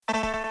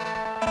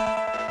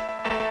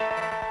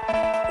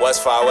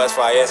West 5,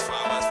 yeah.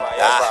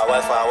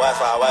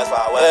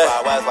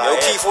 Yo,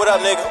 Keith, what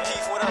up, nigga?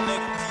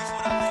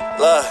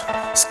 Look,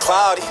 it's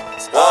cloudy.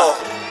 Whoa.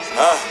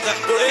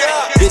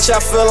 Bitch,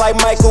 I feel like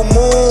Michael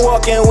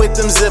Moonwalking with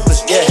them zippers,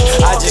 yeah.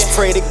 I just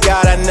pray to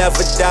God I never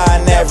die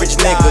an average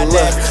nigga,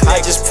 look. I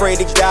just pray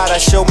to God I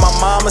show my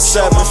mama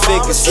 7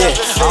 figures, yeah.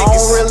 I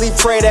don't really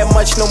pray that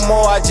much no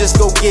more, I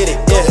just go get it,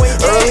 yeah.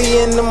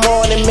 Early in the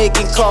morning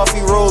making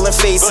coffee, rolling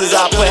faces.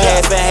 I put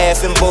half and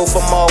half in both,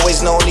 I'm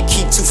always known to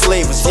keep 2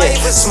 flavors, yeah.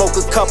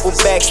 Smoke a couple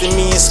backs, then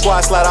me and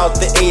Squad slide out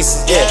the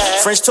aces, yeah.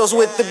 French toast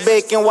with the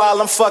bacon while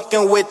I'm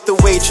fucking with the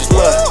waitress,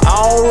 look.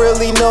 I don't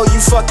really know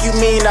you, fuck you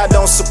mean I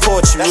don't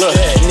support you, look.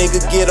 Nigga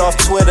get off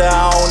Twitter,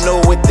 I don't know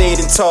what they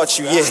done taught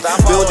you, yeah.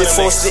 Build it,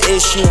 force the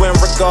issue, and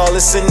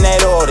regardless in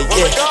that order,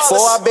 yeah.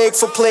 Before I beg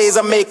for plays,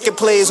 I'm making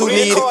plays, who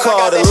need a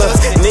Carter, look.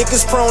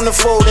 Niggas prone to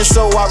folding,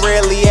 so I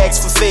rarely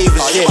ask for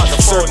favors, yeah.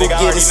 Circle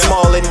getting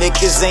smaller,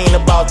 niggas ain't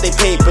about they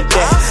paper,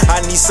 damn.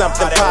 I need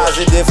something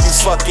positive, you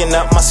fucking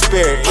up my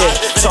spirit, yeah.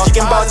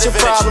 Talking about your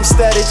problems,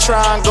 steady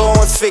try and go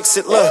and fix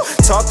it, look.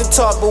 Talk the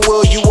talk, but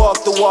will you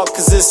walk the walk,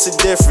 cause it's a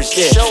difference,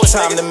 yeah.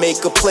 Time to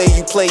make a play,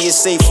 you play it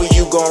safe or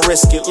you gon'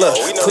 risk it, look.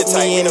 Put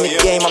me in the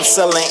game, I'm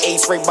selling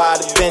eights right by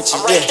the benches,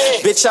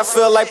 yeah. Bitch, I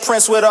feel like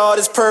Prince with all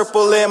this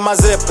purple in my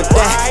zipper,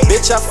 damn.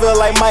 Bitch, I feel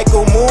like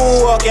Michael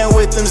Moonwalking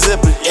with them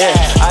zippers, yeah.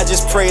 I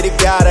just pray to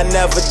God I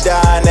never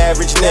die an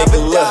average nigga,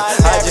 look.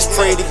 I just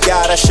pray to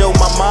God I show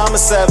my mama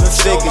 7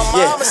 figures,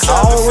 yeah.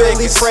 I don't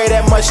really pray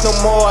that much no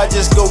more, I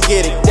just go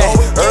get it, yeah.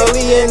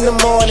 Early in the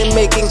morning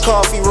making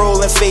coffee,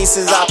 rolling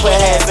faces. I put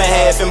half and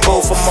half in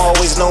both, I'm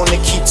always known to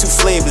keep 2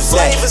 flavors,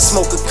 yeah.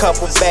 Smoke a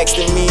couple backs,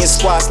 then me and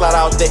Squad slide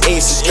out the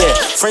aces, yeah.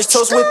 French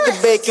toast with the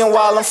bacon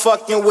while I'm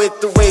fucking with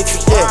the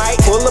waitress, yeah.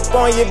 Pull up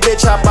on your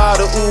bitch, hop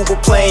out of Uber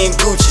playing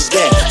Gucci,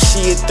 yeah.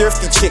 She a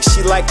thrifty chick,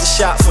 she like to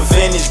shop for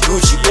vintage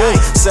Gucci, yeah.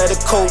 Said the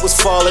coat was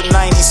fall of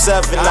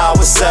 97, I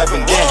was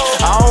 7,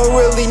 yeah. I don't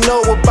really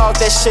know about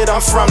that shit,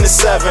 I'm from the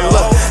 7,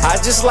 look. I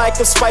just like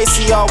them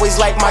spicy, always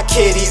like my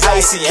kitties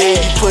icy,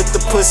 baby. Put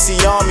the pussy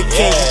on me,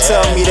 can you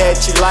tell me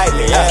that you like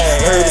me?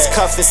 Heard it's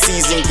cuffing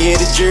season, get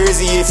a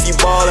jersey if you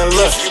ballin',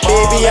 look.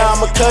 Baby,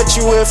 I'ma cut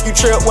you if you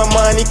trip when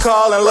money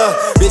callin', look.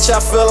 Bitch, I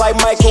feel like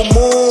Michael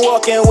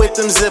Moonwalking with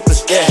them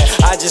zippers, yeah.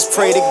 I just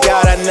pray to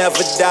God I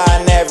never die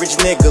an average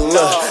nigga,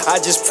 look. I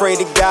just pray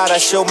to God I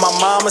show my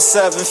mama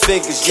 7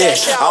 figures, yeah.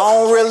 I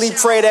don't really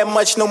pray that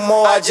much no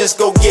more, I just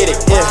go get it,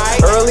 yeah.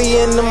 Early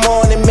in the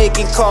morning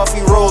making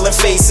coffee, rolling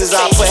faces.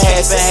 I put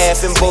half and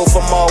half in both,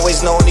 I'm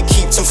always known to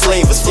keep 2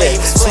 flavors, yeah.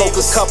 Smoke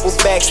a couple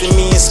backs, then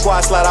me and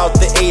Squad slide out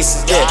the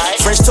aces, yeah.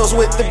 French toast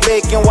with the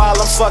bacon while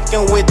I'm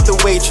fucking with the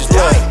waitress,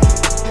 yeah.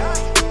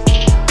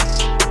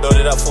 Load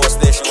it up for a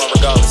station,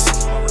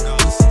 regardless.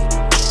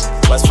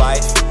 West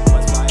 5.